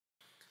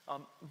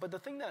But the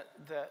thing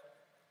that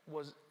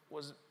was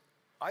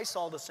I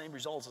saw the same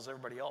results as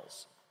everybody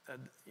else.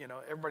 You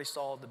know, everybody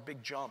saw the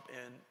big jump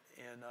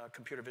in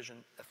computer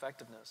vision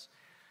effectiveness.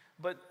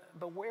 But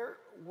where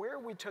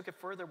we took it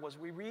further was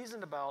we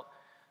reasoned about,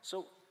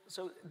 so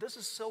this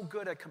is so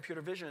good at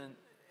computer vision,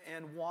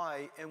 and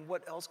why, and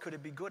what else could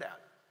it be good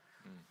at?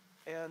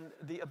 And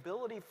the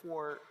ability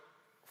for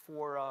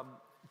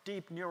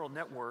deep neural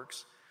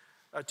networks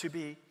to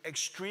be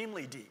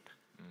extremely deep,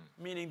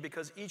 meaning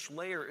because each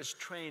layer is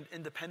trained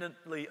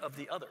independently of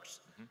the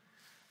others.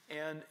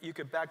 And you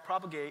could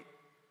backpropagate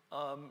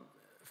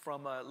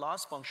from a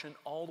loss function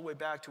all the way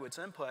back to its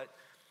input.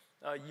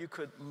 You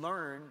could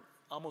learn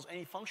almost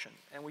any function.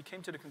 And we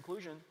came to the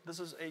conclusion, this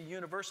is a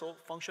universal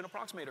function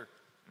approximator.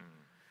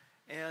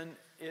 And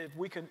if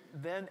we can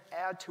then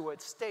add to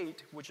its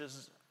state, which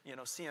is, you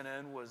know,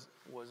 CNN was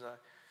a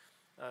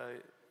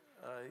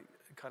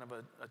kind of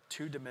a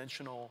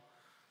two-dimensional,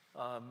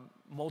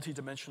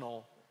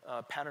 multi-dimensional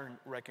pattern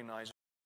recognizer.